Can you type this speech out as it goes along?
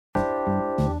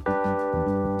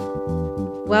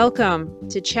Welcome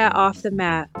to Chat Off the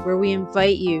Mat, where we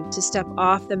invite you to step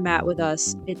off the mat with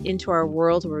us and into our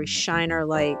world where we shine our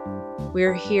light.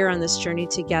 We're here on this journey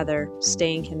together,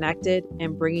 staying connected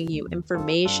and bringing you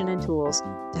information and tools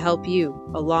to help you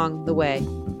along the way.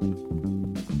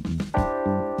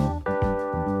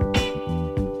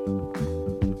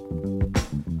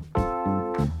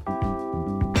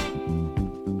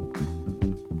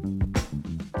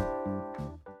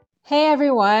 Hey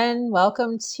everyone,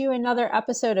 welcome to another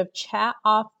episode of Chat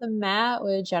Off the Mat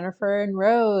with Jennifer and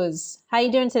Rose. How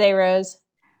you doing today, Rose?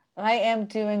 I am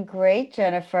doing great,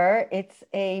 Jennifer. It's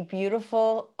a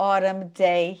beautiful autumn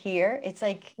day here. It's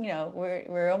like,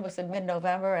 we're almost in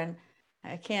mid-November and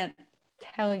I can't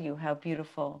tell you how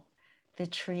beautiful the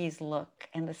trees look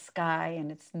and the sky,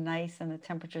 and it's nice and the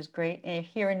temperature is great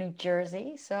here in New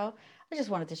Jersey. So I just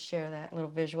wanted to share that little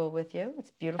visual with you. It's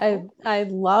I beautiful. I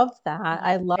love that.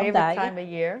 I My love favorite that. time of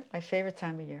year. My favorite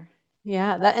time of year.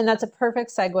 Yeah, that's a perfect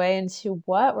segue into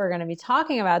what we're going to be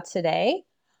talking about today.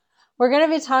 We're going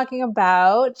to be talking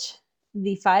about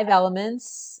the five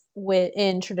elements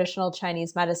in traditional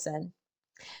Chinese medicine.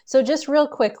 So just real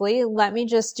quickly, let me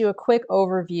just do a quick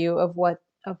overview of what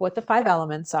the five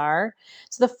elements are.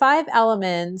 So the five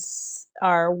elements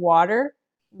are water,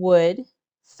 wood,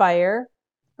 fire,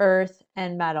 earth,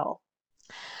 and metal.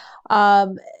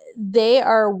 Um, they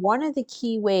are one of the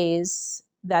key ways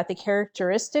that the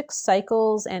characteristics,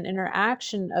 cycles, and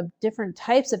interaction of different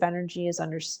types of energy is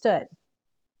understood.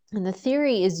 And the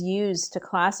theory is used to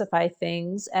classify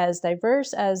things as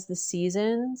diverse as the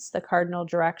seasons, the cardinal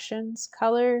directions,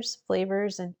 colors,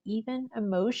 flavors, and even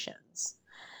emotions.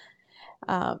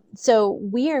 So,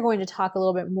 we are going to talk a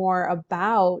little bit more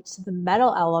about the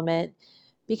metal element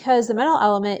because the metal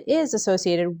element is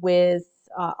associated with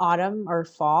autumn or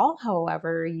fall,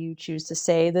 however you choose to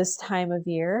say this time of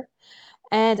year.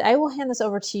 And I will hand this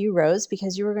over to you, Rose,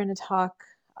 because you were going to talk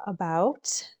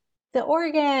about the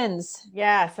organs.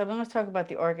 Yeah, so I'm going to talk about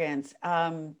the organs.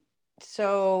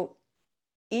 So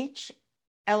each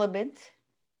element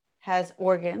has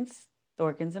organs, the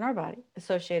organs in our body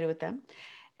associated with them.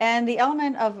 And the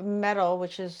element of metal,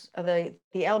 which is the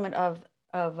element of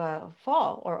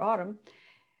fall or autumn,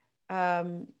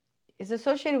 um, is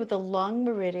associated with the lung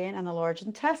meridian and the large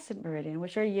intestine meridian,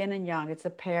 which are yin and yang. It's a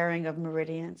pairing of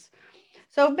meridians.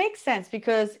 So it makes sense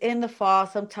because in the fall,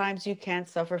 sometimes you can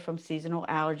suffer from seasonal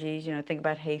allergies. Think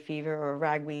about hay fever or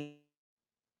ragweed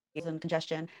and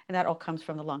congestion, and that all comes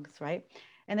from the lungs, right?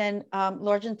 And then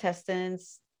large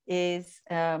intestines is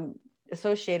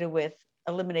associated with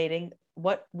eliminating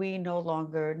what we no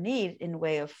longer need in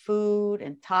way of food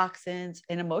and toxins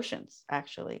and emotions.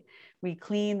 Actually, we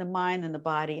clean the mind and the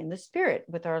body and the spirit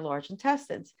with our large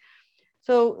intestines.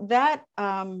 So that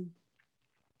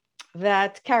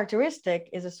characteristic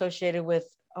is associated with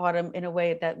autumn in a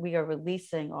way that we are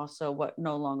releasing also what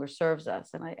no longer serves us.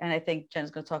 And I think Jen's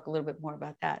going to talk a little bit more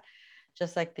about that.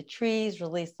 Just like the trees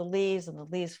release the leaves and the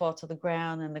leaves fall to the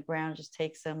ground and the ground just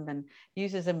takes them and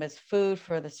uses them as food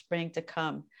for the spring to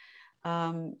come.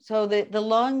 So the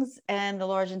lungs and the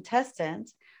large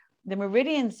intestines, the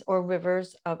meridians or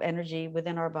rivers of energy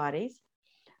within our bodies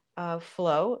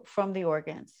flow from the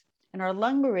organs. And our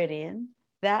lung meridian,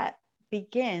 that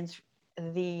begins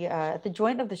the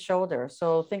joint of the shoulder.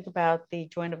 So think about the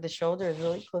joint of the shoulder is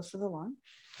really close to the lung,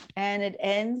 and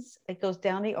it goes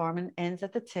down the arm and ends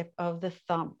at the tip of the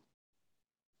thumb,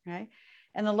 right?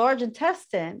 And the large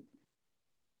intestine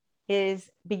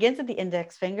begins at the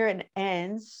index finger and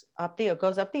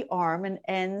goes up the arm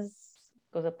and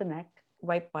goes up the neck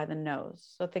right by the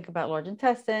nose. So think about large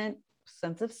intestine,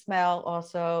 sense of smell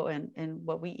also, and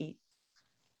what we eat.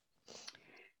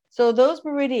 So those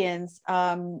meridians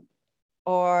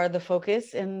are the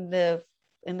focus in the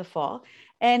fall.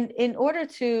 And in order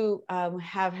to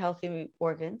have healthy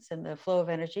organs and the flow of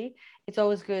energy, it's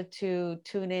always good to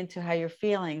tune into how you're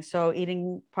feeling. So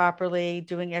eating properly,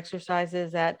 doing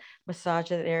exercises that massage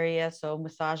that area. So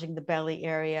massaging the belly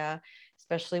area,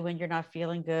 especially when you're not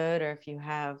feeling good or if you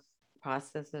have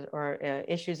processes or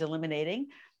issues eliminating.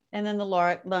 And then the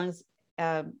lungs,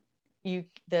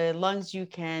 you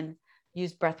can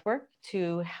use breath work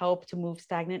to help to move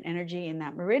stagnant energy in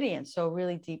that meridian. So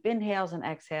really deep inhales and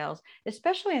exhales,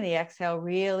 especially in the exhale,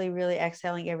 really, really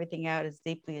exhaling everything out as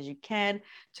deeply as you can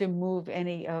to move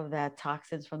any of that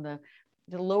toxins from the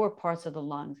lower parts of the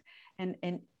lungs.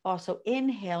 And also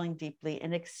inhaling deeply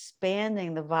and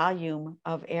expanding the volume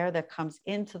of air that comes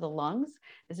into the lungs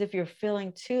as if you're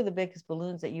filling the biggest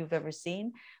balloons that you've ever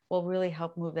seen will really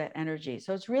help move that energy.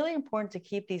 So it's really important to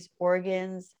keep these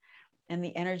organs and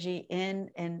the energy in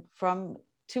and from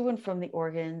to and from the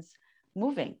organs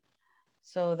moving.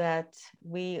 so that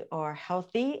we are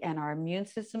healthy and our immune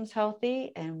system's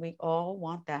healthy. And we all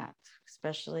want that,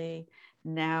 especially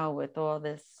now with all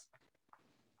this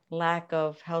lack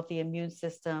of healthy immune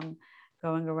system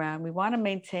going around. We want to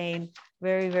maintain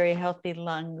very, very healthy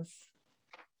lungs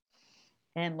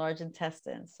and large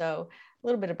intestine. So a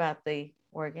little bit about the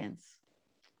organs.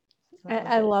 So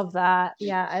I love that.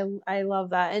 Yeah, I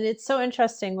love that. And it's so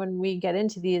interesting when we get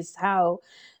into these how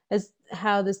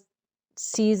this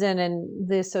season and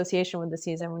the association with the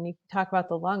season, when you talk about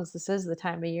the lungs, this is the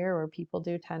time of year where people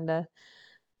do tend to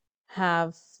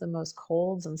have the most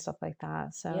colds and stuff like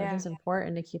that. So it Yeah. is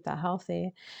important to keep that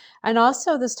healthy. And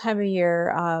also this time of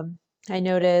year, I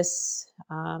notice,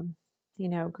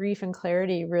 grief and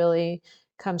clarity really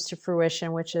comes to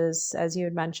fruition, which is, as you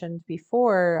had mentioned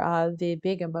before, the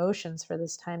big emotions for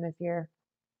this time of year.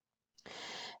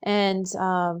 And,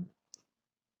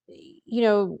 you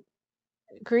know,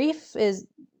 grief is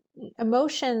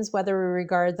emotions, whether we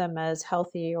regard them as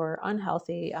healthy or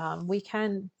unhealthy, we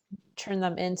can turn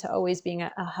them into always being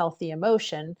a healthy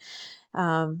emotion.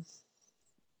 Um,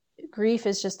 Grief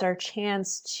is just our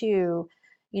chance to,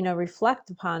 reflect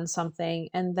upon something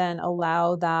and then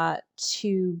allow that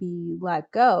to be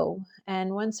let go.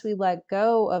 And once we let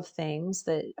go of things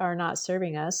that are not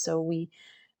serving us, so we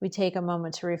take a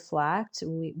moment to reflect,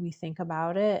 we think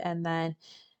about it, and then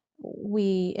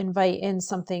we invite in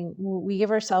something, we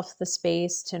give ourselves the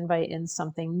space to invite in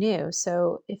something new.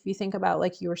 So if you think about,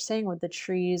 like you were saying, with the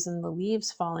trees and the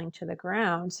leaves falling to the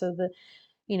ground, so the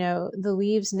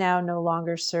leaves now no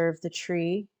longer serve the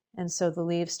tree, and so the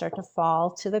leaves start to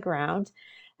fall to the ground,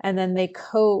 and then they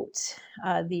coat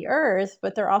the earth,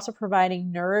 but they're also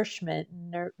providing nourishment,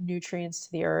 nutrients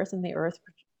to the earth, and the earth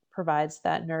provides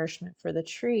that nourishment for the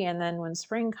tree. And then when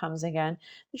spring comes again,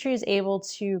 the tree is able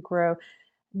to grow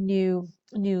new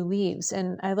leaves.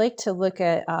 And I like to look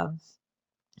at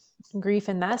grief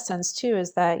in that sense too,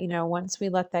 is that, once we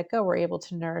let that go, we're able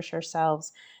to nourish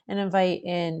ourselves and invite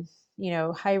in,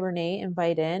 hibernate,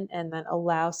 invite in, and then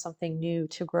allow something new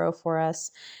to grow for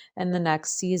us in the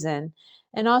next season.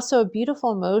 And also a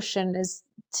beautiful emotion is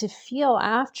to feel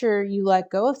after you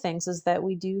let go of things, is that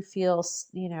we do feel,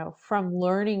 from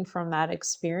learning from that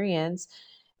experience,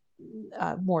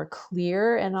 more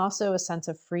clear, and also a sense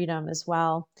of freedom as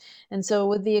well. And so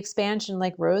with the expansion,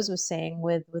 like Rose was saying,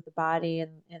 with the body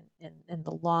and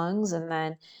the lungs, and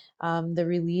then the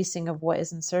releasing of what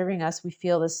isn't serving us, we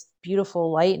feel this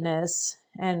beautiful lightness,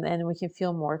 and we can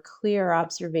feel more clear.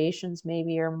 Observations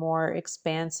maybe are more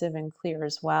expansive and clear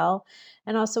as well.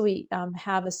 And also we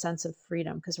have a sense of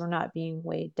freedom because we're not being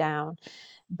weighed down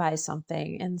by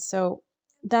something. And so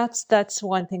that's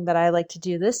one thing that I like to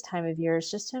do this time of year, is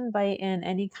just to invite in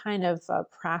any kind of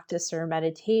practice or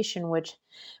meditation,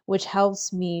 which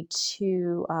helps me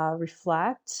to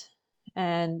reflect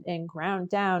and ground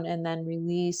down, and then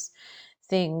release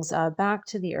things back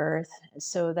to the earth,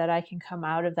 so that I can come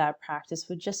out of that practice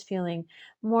with just feeling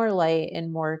more light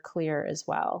and more clear as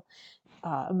well.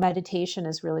 Meditation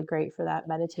is really great for that.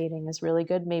 Meditating is really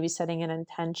good. Maybe setting an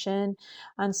intention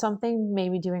on something,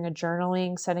 maybe doing a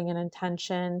journaling, setting an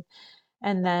intention,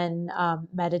 and then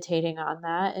meditating on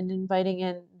that and inviting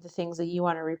in the things that you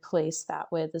want to replace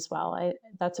that with as well.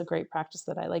 That's a great practice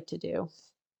that I like to do.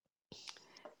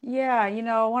 Yeah,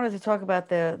 I wanted to talk about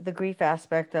the grief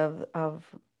aspect of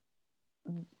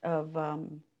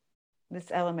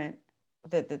this element,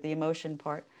 the emotion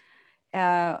part.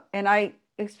 And I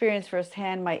experienced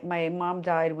firsthand. My mom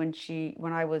died when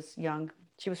I was young.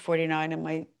 She was 49, and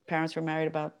my parents were married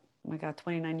about, oh my God,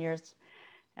 29 years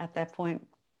at that point.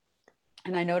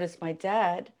 And I noticed my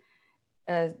dad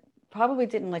uh, probably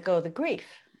didn't let go of the grief,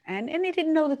 and he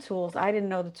didn't know the tools. I didn't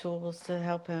know the tools to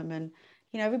help him, and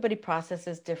everybody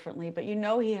processes differently. But he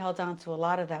held on to a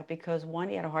lot of that because, one,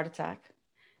 he had a heart attack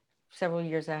several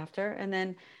years after, and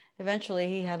then eventually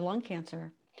he had lung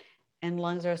cancer, and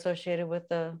lungs are associated with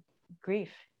the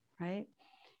grief, right?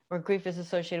 Or grief is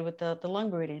associated with the lung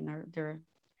breathing, or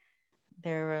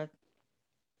they're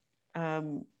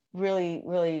really,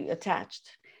 really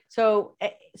attached. So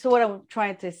what I'm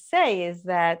trying to say is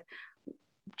that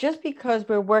just because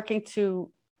we're working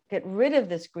to get rid of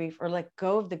this grief or let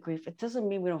go of the grief, it doesn't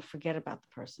mean we don't forget about the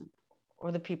person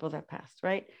or the people that passed,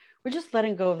 right? We're just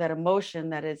letting go of that emotion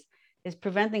that is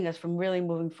preventing us from really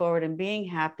moving forward and being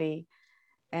happy,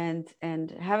 and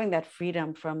having that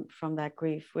freedom from that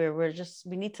grief, where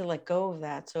we need to let go of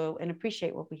that, so, and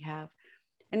appreciate what we have.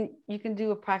 And you can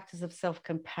do a practice of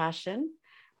self-compassion,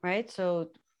 right? So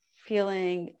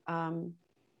feeling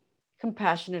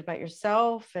compassionate about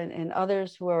yourself and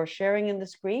others who are sharing in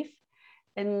this grief,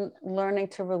 and learning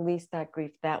to release that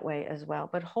grief that way as well.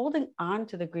 But holding on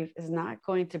to the grief is not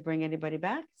going to bring anybody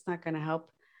back. It's not going to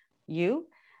help you,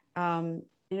 and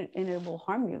it will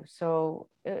harm you. So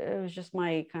it was just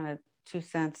my kind of 2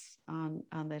 cents on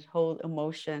that whole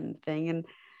emotion thing.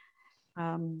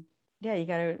 And yeah, you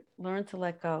got to learn to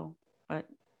let go, but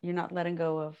you're not letting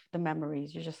go of the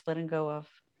memories. You're just letting go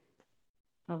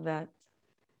of that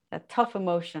tough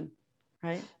emotion,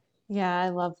 right? Yeah, I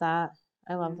love that.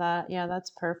 I love Yeah. that. Yeah,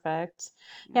 that's perfect.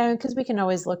 Yeah. Yeah, because we can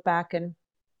always look back and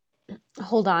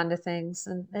hold on to things,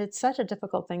 and it's such a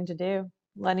difficult thing to do,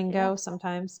 letting Yeah. go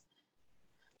sometimes.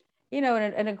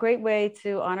 And a great way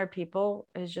to honor people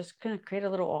is just kind of create a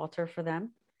little altar for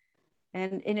them.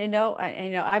 And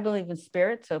I believe in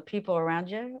spirit, so people around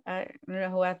you,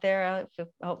 who out there,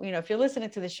 if you're listening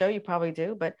to the show, you probably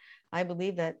do, but I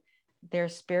believe that their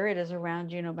spirit is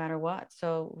around you no matter what.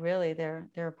 So really, they're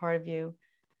a part of you,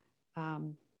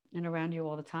 and around you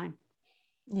all the time.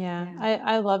 Yeah, Yeah.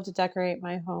 I love to decorate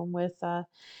my home with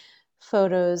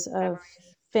photos of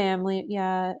Memories. family,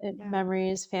 yeah, Yeah.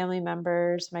 memories, family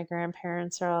members. My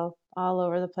grandparents are all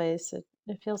over the place. It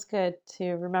feels good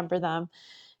to remember them,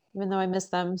 even though I miss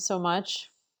them so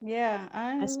much. Yeah.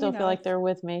 I still feel like they're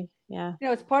with me. Yeah.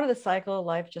 It's part of the cycle of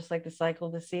life, just like the cycle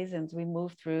of the seasons. We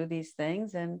move through these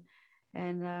things, and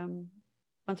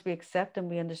once we accept and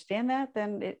we understand that,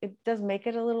 then it does make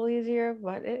it a little easier,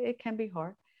 but it can be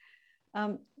hard.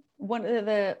 Um, one of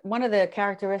the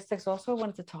characteristics also I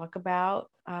wanted to talk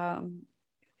about,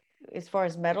 as far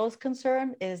as metal is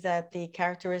concerned, is that the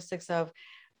characteristics of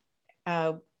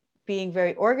uh, being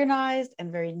very organized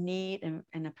and very neat,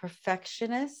 and a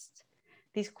perfectionist,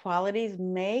 these qualities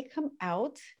may come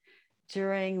out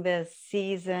during the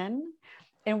season.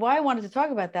 And why I wanted to talk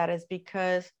about that is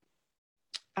because,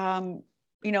 um,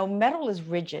 metal is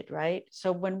rigid, right?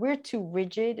 So when we're too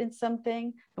rigid in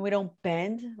something and we don't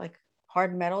bend like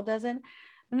hard metal doesn't,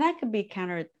 then that could be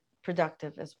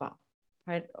counterproductive as well,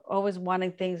 right? Always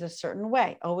wanting things a certain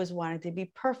way, always wanting to be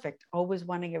perfect, always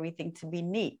wanting everything to be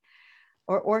neat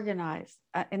or organized.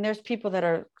 And there's people that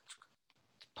are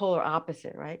polar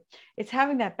opposite, right? It's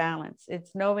having that balance.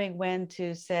 It's knowing when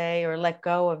to say or let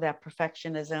go of that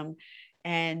perfectionism,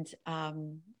 and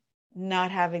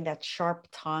not having that sharp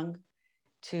tongue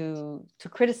to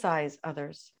criticize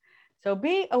others. So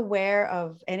be aware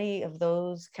of any of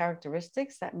those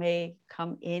characteristics that may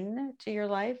come in to your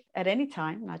life at any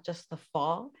time, not just the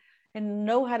fall, and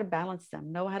know how to balance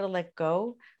them, know how to let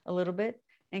go a little bit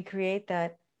and create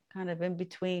that kind of in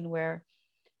between where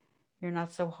you're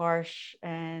not so harsh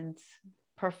and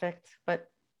perfect, but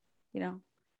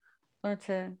learn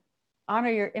to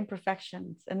honor your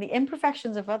imperfections and the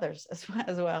imperfections of others as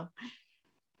well.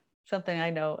 Something I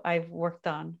know I've worked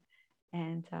on.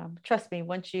 And trust me,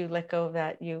 once you let go of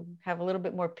that, you have a little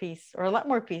bit more peace, or a lot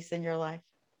more peace in your life.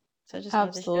 So I just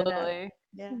wanted to share that. Absolutely.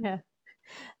 Yeah. Yeah,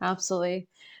 absolutely.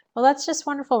 Well, that's just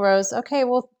wonderful, Rose. Okay,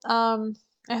 well,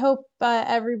 I hope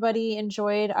everybody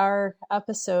enjoyed our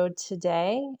episode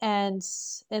today. And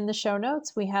in the show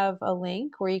notes, we have a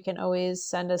link where you can always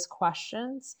send us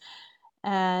questions.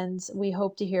 And we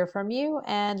hope to hear from you.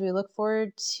 And we look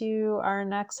forward to our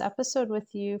next episode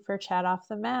with you for Chat Off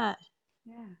the Mat.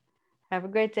 Yeah. Have a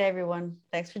great day, everyone.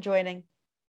 Thanks for joining.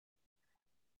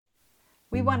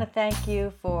 We want to thank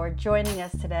you for joining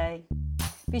us today.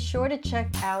 Be sure to check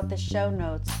out the show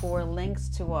notes for links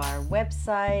to our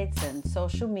websites and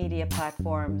social media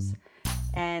platforms,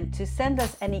 and to send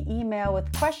us any email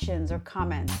with questions or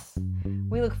comments.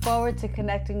 We look forward to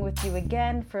connecting with you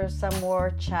again for some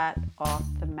more Chat Off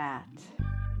the Mat.